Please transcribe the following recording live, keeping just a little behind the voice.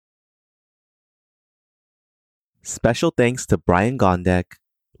Special thanks to Brian Gondek,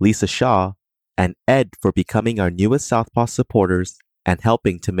 Lisa Shaw, and Ed for becoming our newest Southpaw supporters and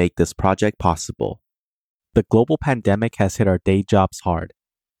helping to make this project possible. The global pandemic has hit our day jobs hard.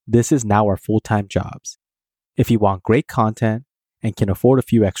 This is now our full-time jobs. If you want great content and can afford a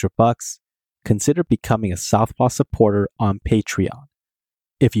few extra bucks, consider becoming a Southpaw supporter on Patreon.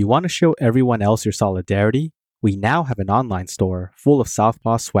 If you want to show everyone else your solidarity, we now have an online store full of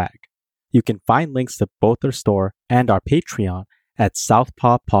Southpaw swag. You can find links to both our store and our Patreon at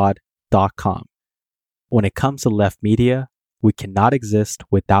southpawpod.com. When it comes to Left Media, we cannot exist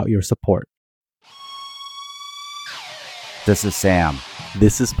without your support. This is Sam.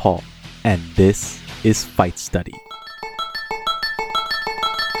 This is Paul, and this is Fight Study.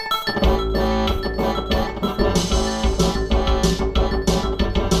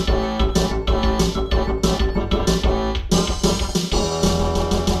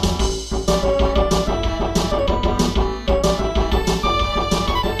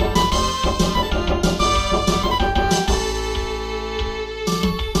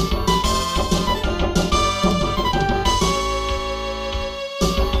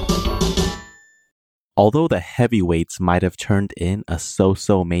 Although the heavyweights might have turned in a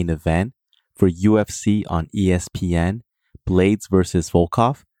so-so main event for UFC on ESPN, Blades vs.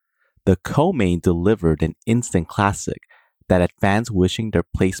 Volkov, the co-main delivered an instant classic that had fans wishing their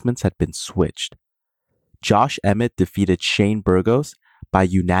placements had been switched. Josh Emmett defeated Shane Burgos by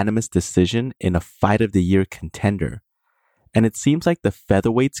unanimous decision in a Fight of the Year contender, and it seems like the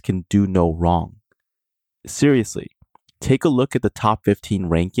featherweights can do no wrong. Seriously, take a look at the top 15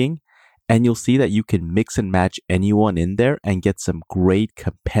 ranking and you'll see that you can mix and match anyone in there and get some great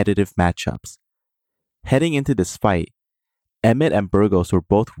competitive matchups. Heading into this fight, Emmett and Burgos were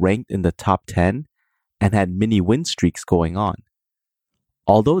both ranked in the top 10 and had mini win streaks going on.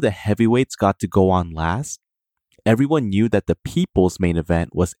 Although the heavyweights got to go on last, everyone knew that the people's main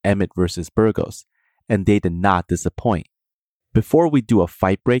event was Emmett versus Burgos, and they did not disappoint. Before we do a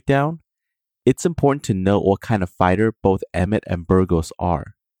fight breakdown, it's important to note what kind of fighter both Emmett and Burgos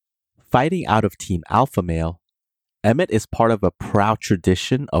are. Fighting out of Team Alpha Male, Emmett is part of a proud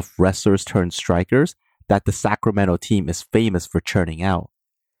tradition of wrestlers turned strikers that the Sacramento team is famous for churning out.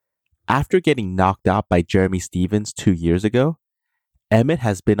 After getting knocked out by Jeremy Stephens 2 years ago, Emmett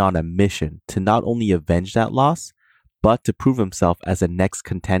has been on a mission to not only avenge that loss, but to prove himself as a next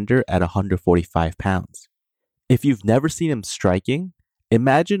contender at 145 pounds. If you've never seen him striking,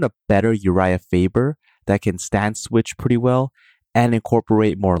 imagine a better Uriah Faber that can stand switch pretty well and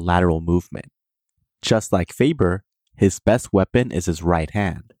incorporate more lateral movement. Just like Faber, his best weapon is his right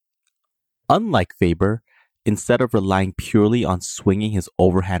hand. Unlike Faber, instead of relying purely on swinging his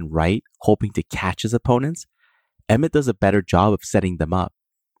overhand right, hoping to catch his opponents, Emmett does a better job of setting them up.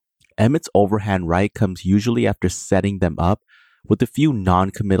 Emmett's overhand right comes usually after setting them up with a few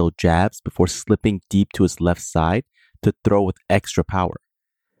non-committal jabs before slipping deep to his left side to throw with extra power.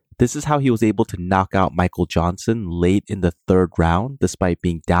 This is how he was able to knock out Michael Johnson late in the third round despite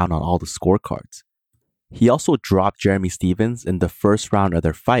being down on all the scorecards. He also dropped Jeremy Stephens in the first round of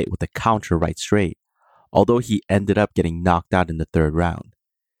their fight with a counter right straight, although he ended up getting knocked out in the third round.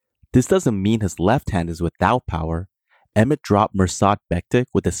 This doesn't mean his left hand is without power. Emmett dropped Mirsad Bektic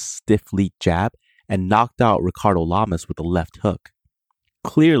with a stiff lead jab and knocked out Ricardo Lamas with a left hook.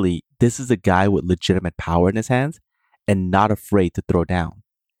 Clearly, this is a guy with legitimate power in his hands and not afraid to throw down.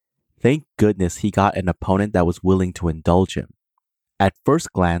 Thank goodness he got an opponent that was willing to indulge him. At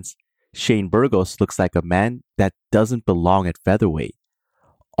first glance, Shane Burgos looks like a man that doesn't belong at featherweight.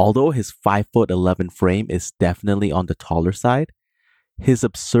 Although his 5'11" frame is definitely on the taller side, his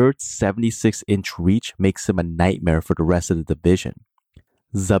absurd 76-inch reach makes him a nightmare for the rest of the division.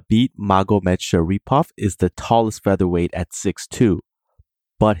 Zabit Magomedsharipov is the tallest featherweight at 6'2",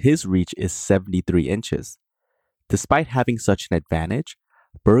 but his reach is 73 inches. Despite having such an advantage,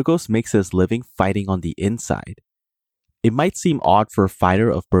 Burgos makes his living fighting on the inside. It might seem odd for a fighter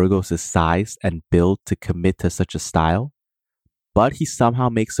of Burgos' size and build to commit to such a style, but he somehow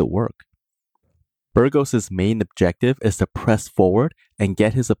makes it work. Burgos' main objective is to press forward and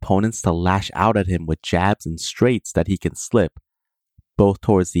get his opponents to lash out at him with jabs and straights that he can slip, both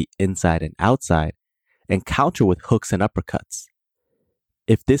towards the inside and outside, and counter with hooks and uppercuts.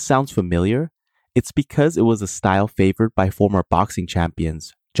 If this sounds familiar, it's because it was a style favored by former boxing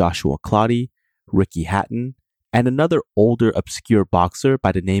champions Joshua Clottey, Ricky Hatton, and another older obscure boxer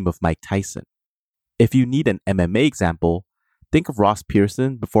by the name of Mike Tyson. If you need an MMA example, think of Ross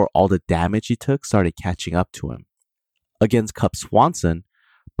Pearson before all the damage he took started catching up to him. Against Cub Swanson,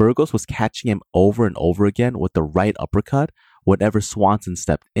 Burgos was catching him over and over again with the right uppercut whenever Swanson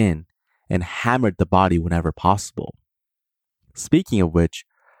stepped in, and hammered the body whenever possible. Speaking of which,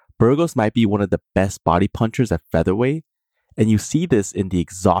 Burgos might be one of the best body punchers at featherweight, and you see this in the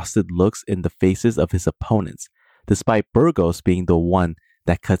exhausted looks in the faces of his opponents, despite Burgos being the one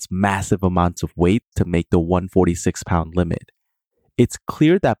that cuts massive amounts of weight to make the 146-pound limit. It's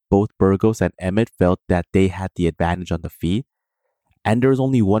clear that both Burgos and Emmett felt that they had the advantage on the feet, and there was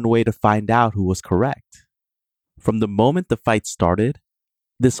only one way to find out who was correct. From the moment the fight started,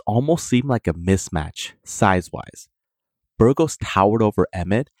 this almost seemed like a mismatch, size-wise. Burgos towered over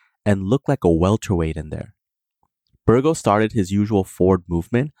Emmett and looked like a welterweight in there. Burgos started his usual forward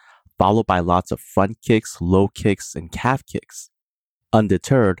movement, followed by lots of front kicks, low kicks, and calf kicks.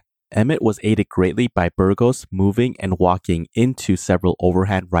 Undeterred, Emmett was aided greatly by Burgos moving and walking into several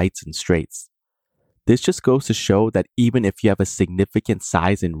overhand rights and straights. This just goes to show that even if you have a significant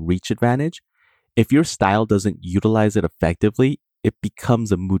size and reach advantage, if your style doesn't utilize it effectively, it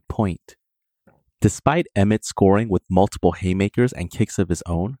becomes a moot point. Despite Emmett scoring with multiple haymakers and kicks of his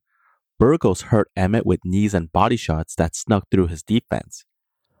own, Burgos hurt Emmett with knees and body shots that snuck through his defense.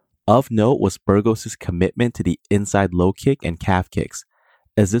 Of note was Burgos' commitment to the inside low kick and calf kicks,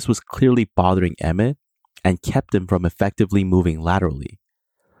 as this was clearly bothering Emmett and kept him from effectively moving laterally.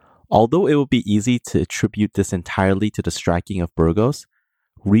 Although it would be easy to attribute this entirely to the striking of Burgos,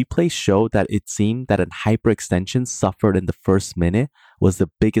 replays showed that it seemed that an hyperextension suffered in the first minute was the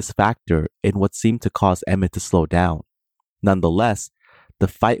biggest factor in what seemed to cause Emmett to slow down. Nonetheless, the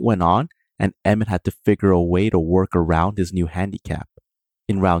fight went on and Emmett had to figure a way to work around his new handicap.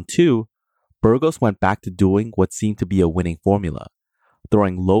 In round 2, Burgos went back to doing what seemed to be a winning formula,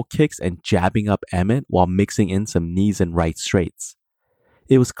 throwing low kicks and jabbing up Emmett while mixing in some knees and right straights.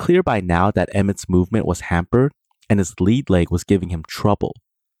 It was clear by now that Emmett's movement was hampered and his lead leg was giving him trouble.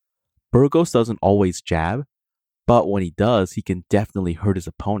 Burgos doesn't always jab, but when he does, he can definitely hurt his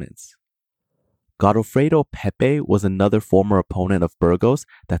opponents. Godofredo Pepe was another former opponent of Burgos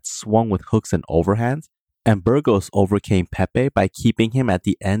that swung with hooks and overhands, and Burgos overcame Pepe by keeping him at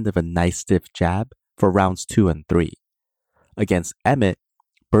the end of a nice stiff jab for rounds 2 and 3. Against Emmett,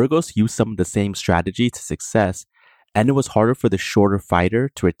 Burgos used some of the same strategy to success, and it was harder for the shorter fighter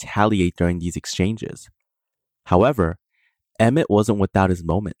to retaliate during these exchanges. However, Emmett wasn't without his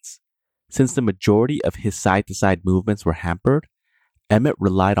moments. Since the majority of his side-to-side movements were hampered, Emmett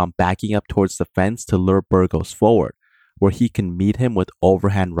relied on backing up towards the fence to lure Burgos forward, where he can meet him with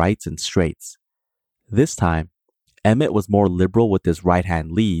overhand rights and straights. This time, Emmett was more liberal with his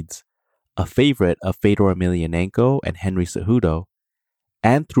right-hand leads, a favorite of Fedor Emelianenko and Henry Cejudo,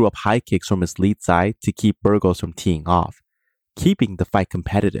 and threw up high kicks from his lead side to keep Burgos from teeing off, keeping the fight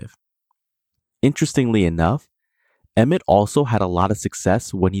competitive. Interestingly enough, Emmett also had a lot of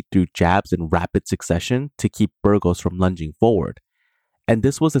success when he threw jabs in rapid succession to keep Burgos from lunging forward, and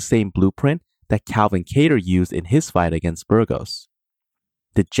this was the same blueprint that Calvin Kattar used in his fight against Burgos.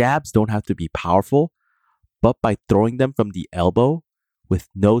 The jabs don't have to be powerful, but by throwing them from the elbow, with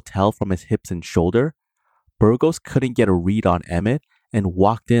no tell from his hips and shoulder, Burgos couldn't get a read on Emmett and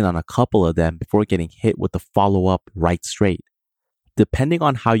walked in on a couple of them before getting hit with the follow-up right straight. Depending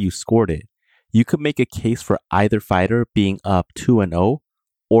on how you scored it, you could make a case for either fighter being up 2-0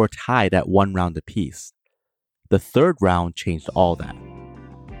 or tied at 1 round apiece. The third round changed all that.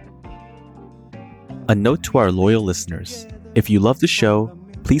 A note to our loyal listeners: if you love the show,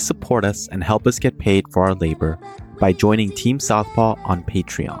 please support us and help us get paid for our labor by joining Team Southpaw on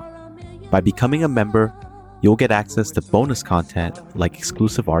Patreon. By becoming a member, you'll get access to bonus content like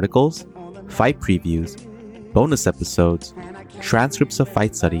exclusive articles, fight previews, bonus episodes, transcripts of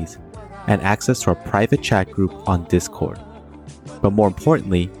fight studies, and access to our private chat group on Discord. But more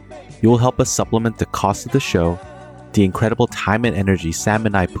importantly, you will help us supplement the cost of the show, the incredible time and energy Sam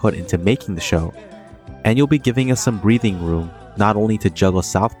and I put into making the show, and you'll be giving us some breathing room not only to juggle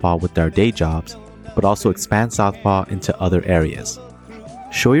Southpaw with our day jobs, but also expand Southpaw into other areas.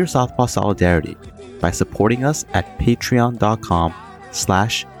 Show your Southpaw solidarity by supporting us at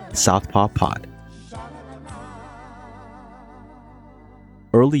patreon.com/southpawpod.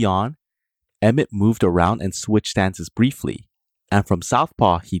 Early on, Emmett moved around and switched stances briefly, and from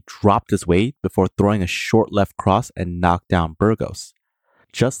southpaw he dropped his weight before throwing a short left cross and knocked down Burgos.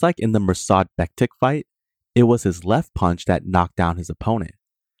 Just like in the Mirsad Bektic fight, it was his left punch that knocked down his opponent.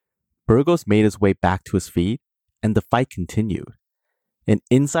 Burgos made his way back to his feet, and the fight continued. An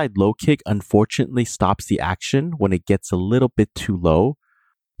inside low kick unfortunately stops the action when it gets a little bit too low,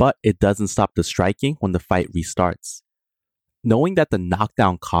 but it doesn't stop the striking when the fight restarts. Knowing that the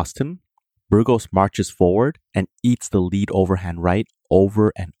knockdown cost him, Burgos marches forward and eats the lead overhand right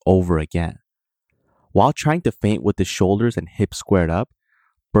over and over again. While trying to feint with his shoulders and hips squared up,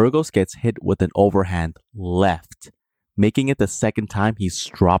 Burgos gets hit with an overhand left, making it the second time he's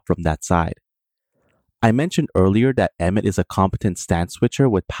dropped from that side. I mentioned earlier that Emmett is a competent stance switcher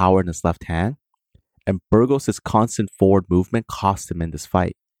with power in his left hand, and Burgos' constant forward movement cost him in this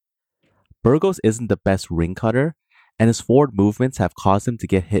fight. Burgos isn't the best ring cutter, and his forward movements have caused him to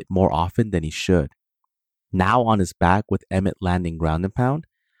get hit more often than he should. Now on his back with Emmett landing ground and pound,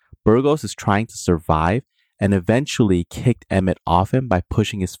 Burgos is trying to survive and eventually kicked Emmett off him by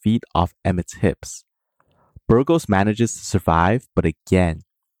pushing his feet off Emmett's hips. Burgos manages to survive, but again,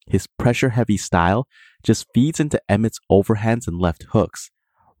 his pressure-heavy style just feeds into Emmett's overhands and left hooks,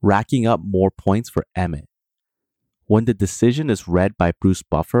 racking up more points for Emmett. When the decision is read by Bruce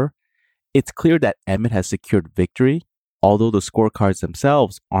Buffer, it's clear that Emmett has secured victory, although the scorecards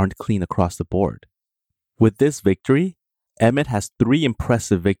themselves aren't clean across the board. With this victory, Emmett has 3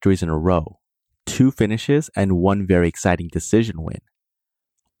 impressive victories in a row, 2 finishes, and 1 very exciting decision win.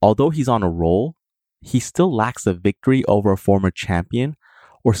 Although he's on a roll, he still lacks a victory over a former champion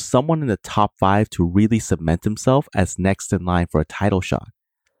or someone in the top 5 to really cement himself as next in line for a title shot.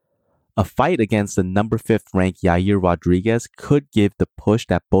 A fight against the number 5th ranked Yair Rodriguez could give the push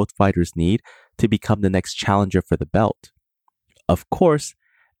that both fighters need to become the next challenger for the belt. Of course,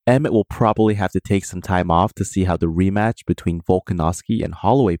 Emmett will probably have to take some time off to see how the rematch between Volkanovski and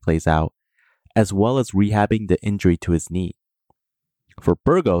Holloway plays out, as well as rehabbing the injury to his knee. For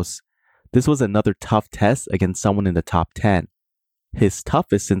Burgos, this was another tough test against someone in the top 10, his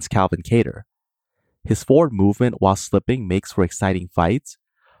toughest since Calvin Kattar. His forward movement while slipping makes for exciting fights,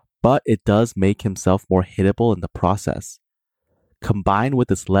 but it does make himself more hittable in the process. Combined with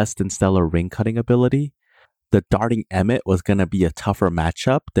his less than stellar ring cutting ability, the darting Emmett was going to be a tougher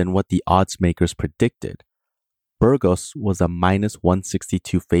matchup than what the odds makers predicted. Burgos was a minus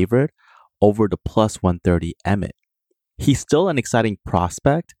 162 favorite over the plus 130 Emmett. He's still an exciting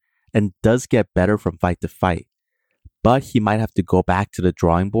prospect and does get better from fight to fight, but he might have to go back to the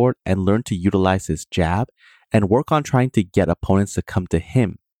drawing board and learn to utilize his jab and work on trying to get opponents to come to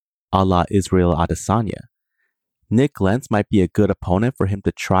him, a la Israel Adesanya. Nick Lentz might be a good opponent for him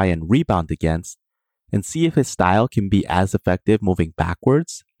to try and rebound against and see if his style can be as effective moving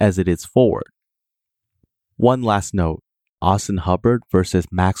backwards as it is forward. One last note, Austin Hubbard versus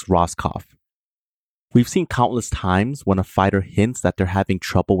Max Roskopf. We've seen countless times when a fighter hints that they're having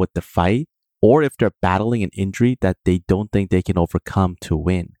trouble with the fight, or if they're battling an injury that they don't think they can overcome to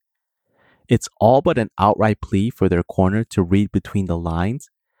win. It's all but an outright plea for their corner to read between the lines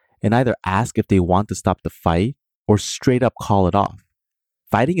and either ask if they want to stop the fight or straight up call it off.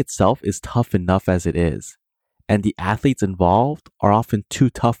 Fighting itself is tough enough as it is, and the athletes involved are often too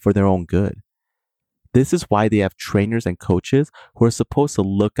tough for their own good. This is why they have trainers and coaches who are supposed to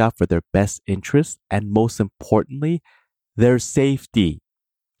look out for their best interests and, most importantly, their safety.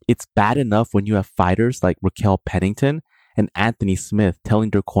 It's bad enough when you have fighters like Raquel Pennington and Anthony Smith telling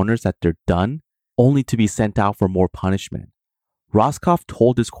their corners that they're done, only to be sent out for more punishment. Roskopf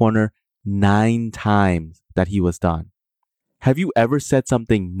told his corner 9 times that he was done. Have you ever said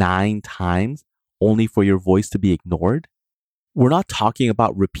something 9 times only for your voice to be ignored? We're not talking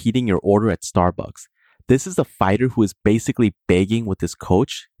about repeating your order at Starbucks. This is a fighter who is basically begging with his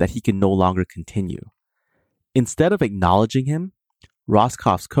coach that he can no longer continue. Instead of acknowledging him,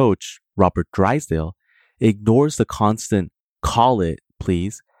 Roskopf's coach, Robert Drysdale, ignores the constant "call it,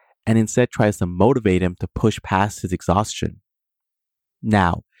 please," and instead tries to motivate him to push past his exhaustion.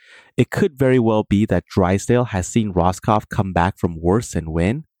 Now, it could very well be that Drysdale has seen Roskopf come back from worse and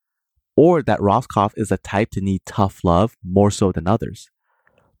win, or that Roskopf is the type to need tough love more so than others.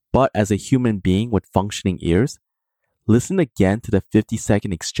 But as a human being with functioning ears, listen again to the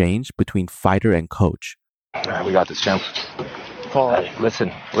 50-second exchange between fighter and coach. All right, we got this, champ. Call it.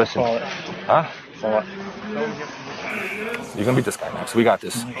 Listen. Call it. Huh? Call it. You're gonna beat this guy, Max. We got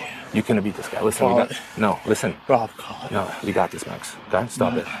this. You couldn't beat this guy. Listen, Call we got. it. No, listen. Rob, call it. No, we got this, Max. Okay,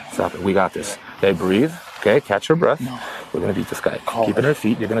 stop it. Stop it. We got this. Okay, breathe. Okay, catch your breath. No. We're gonna beat this guy. Call Keep it. it on your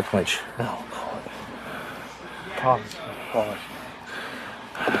feet. You're gonna clinch. No, call it. Call it. Call it.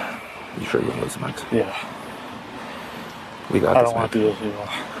 You sure you're gonna lose, Max? Yeah. We got I this, don't want Max. to do this anymore.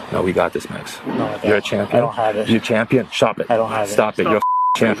 No, we got this, Max. No, I don't. You're a champion. I don't have it. You're a champion. Stop it. I don't have it. Stop it. You're a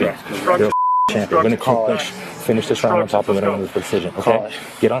champion. You're a champion. We're gonna Call it. finish this round on top of it and win this decision. Call Okay? it.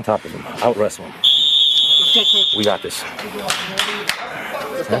 Get on top of him. Out wrestle him. We got this.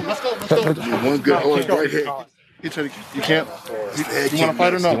 One good one right here. You can't. You want to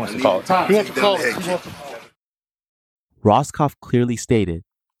fight or no? He wants to call it. He wants to call it. Roskopf clearly stated,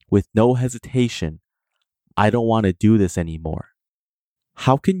 with no hesitation, "I don't want to do this anymore."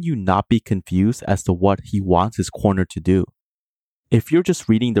 How can you not be confused as to what he wants his corner to do? If you're just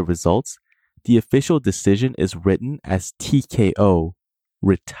reading the results, the official decision is written as TKO,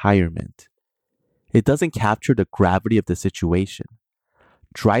 retirement. It doesn't capture the gravity of the situation.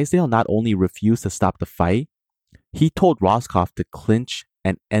 Drysdale not only refused to stop the fight, he told Roscoff to clinch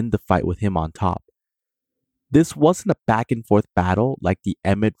and end the fight with him on top. This wasn't a back and forth battle like the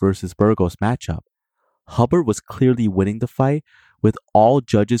Emmett versus Burgos matchup. Hubbard was clearly winning the fight, with all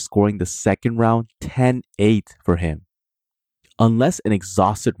judges scoring the second round 10-8 for him. Unless an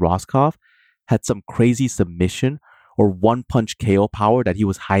exhausted Roscoff had some crazy submission or one-punch KO power that he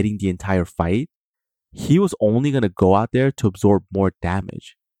was hiding the entire fight, he was only going to go out there to absorb more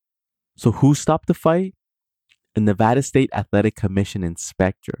damage. So who stopped the fight? A Nevada State Athletic Commission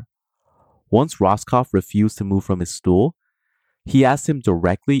inspector. Once Roscoff refused to move from his stool, he asked him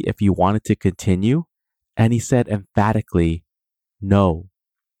directly if he wanted to continue, and he said emphatically, no.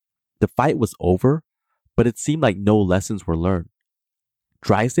 The fight was over, but it seemed like no lessons were learned.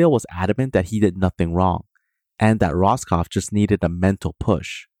 Drysdale was adamant that he did nothing wrong, and that Roscoff just needed a mental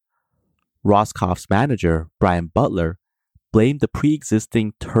push. Roscoff's manager, Brian Butler, blamed the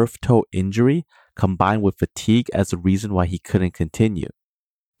pre-existing turf toe injury combined with fatigue as the reason why he couldn't continue.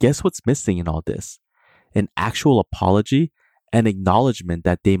 Guess what's missing in all this? An actual apology and acknowledgement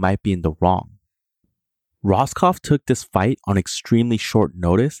that they might be in the wrong. Roscoff took this fight on extremely short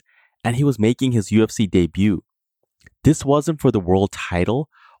notice, and he was making his UFC debut. This wasn't for the world title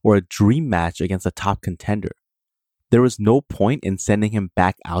or a dream match against a top contender. There was no point in sending him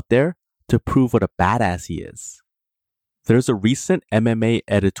back out there to prove what a badass he is. There's a recent MMA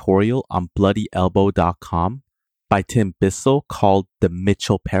editorial on BloodyElbow.com by Tim Bissell called The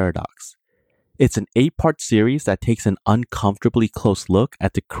Mitchell Paradox. It's an 8-part series that takes an uncomfortably close look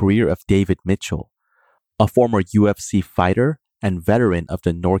at the career of David Mitchell, a former UFC fighter and veteran of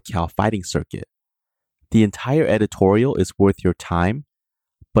the NorCal fighting circuit. The entire editorial is worth your time,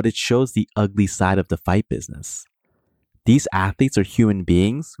 but it shows the ugly side of the fight business. These athletes are human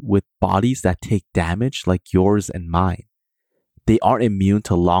beings with bodies that take damage like yours and mine. They aren't immune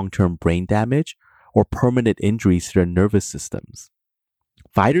to long-term brain damage or permanent injuries to their nervous systems.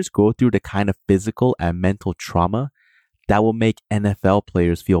 Fighters go through the kind of physical and mental trauma that will make NFL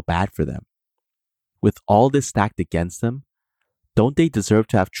players feel bad for them. With all this stacked against them, don't they deserve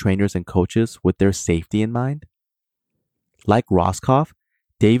to have trainers and coaches with their safety in mind? Like Roscoff,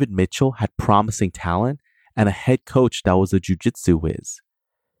 David Mitchell had promising talent and a head coach that was a jiu-jitsu whiz.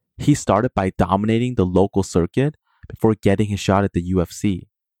 He started by dominating the local circuit before getting his shot at the UFC.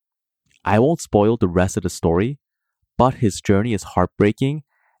 I won't spoil the rest of the story, but his journey is heartbreaking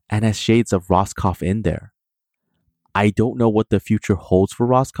and has shades of Roscoff in there. I don't know what the future holds for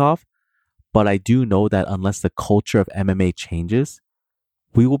Roscoff, but I do know that unless the culture of MMA changes,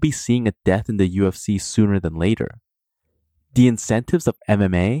 we will be seeing a death in the UFC sooner than later. The incentives of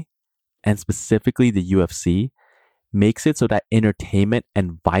MMA, and specifically the UFC, makes it so that entertainment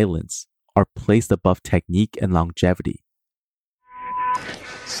and violence are placed above technique and longevity.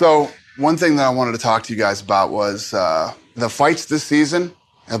 So one thing that I wanted to talk to you guys about was the fights this season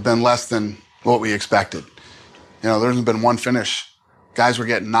have been less than what we expected. You know, there hasn't been one finish. Guys were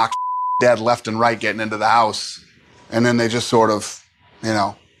getting knocked dead left and right getting into the house. And then they just sort of,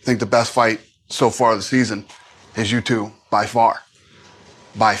 think the best fight so far this season is you two by far.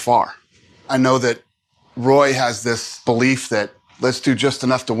 By far. I know that Roy has this belief that let's do just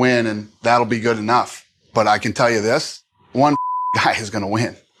enough to win and that'll be good enough. But I can tell you this, one guy is going to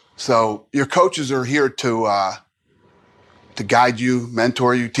win. So your coaches are here to guide you,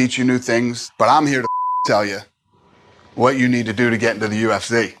 mentor you, teach you new things. But I'm here to tell you what you need to do to get into the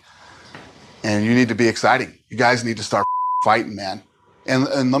UFC. And you need to be exciting. You guys need to start fighting, man.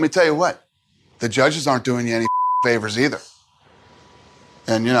 And let me tell you what, the judges aren't doing you any favors either.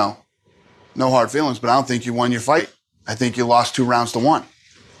 And, no hard feelings, but I don't think you won your fight. I think you lost 2 rounds to 1.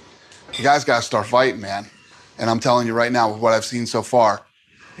 You guys got to start fighting, man. And I'm telling you right now, with what I've seen so far,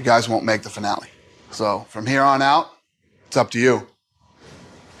 you guys won't make the finale. So from here on out, it's up to you.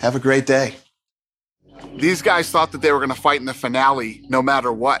 Have a great day. These guys thought that they were going to fight in the finale no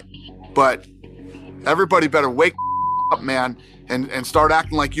matter what. But everybody better wake up, man, and start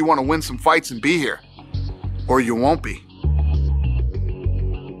acting like you want to win some fights and be here. Or you won't be.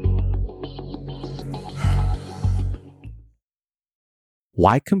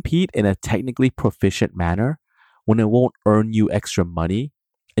 Why compete in a technically proficient manner when it won't earn you extra money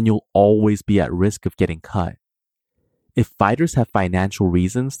and you'll always be at risk of getting cut? If fighters have financial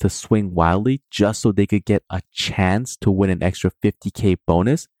reasons to swing wildly just so they could get a chance to win an extra $50K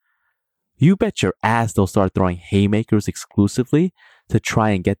bonus, you bet your ass they'll start throwing haymakers exclusively to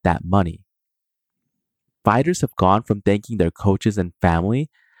try and get that money. Fighters have gone from thanking their coaches and family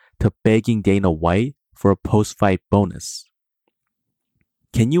to begging Dana White for a post-fight bonus.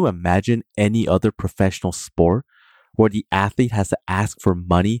 Can you imagine any other professional sport where the athlete has to ask for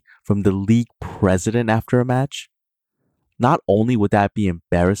money from the league president after a match? Not only would that be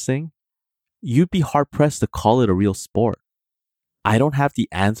embarrassing, you'd be hard-pressed to call it a real sport. I don't have the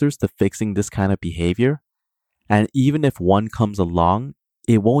answers to fixing this kind of behavior, and even if one comes along,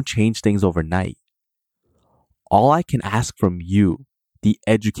 it won't change things overnight. All I can ask from you, the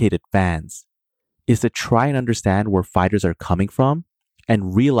educated fans, is to try and understand where fighters are coming from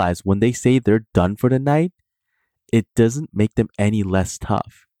and realize when they say they're done for the night, it doesn't make them any less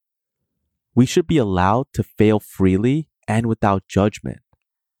tough. We should be allowed to fail freely and without judgment.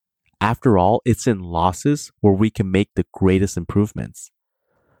 After all, it's in losses where we can make the greatest improvements.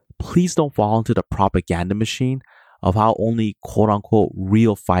 Please don't fall into the propaganda machine of how only quote-unquote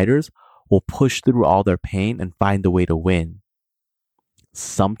real fighters will push through all their pain and find a way to win.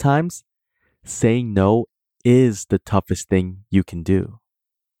 Sometimes, saying no is the toughest thing you can do.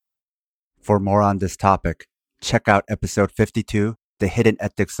 For more on this topic, check out episode 52, The Hidden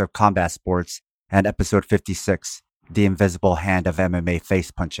Ethics of Combat Sports, and episode 56, The Invisible Hand of MMA Face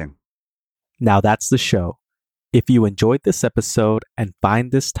Punching. Now that's the show. If you enjoyed this episode and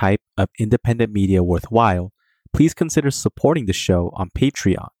find this type of independent media worthwhile, please consider supporting the show on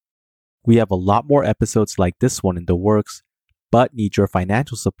Patreon. We have a lot more episodes like this one in the works, but need your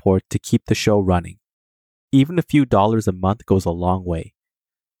financial support to keep the show running. Even a few dollars a month goes a long way.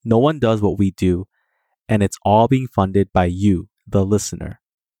 No one does what we do, and it's all being funded by you, the listener.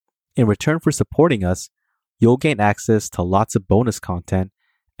 In return for supporting us, you'll gain access to lots of bonus content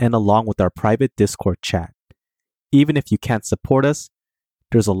and along with our private Discord chat. Even if you can't support us,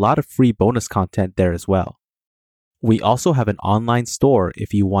 there's a lot of free bonus content there as well. We also have an online store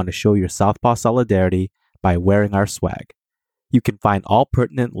if you want to show your Southpaw solidarity by wearing our swag. You can find all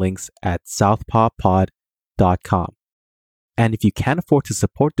pertinent links at southpawpod.com. And if you can't afford to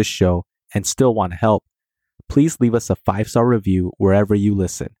support the show and still want to help, please leave us a 5-star review wherever you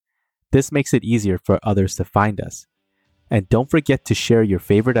listen. This makes it easier for others to find us. And don't forget to share your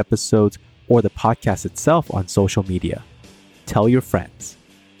favorite episodes or the podcast itself on social media. Tell your friends.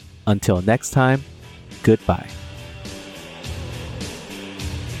 Until next time, goodbye.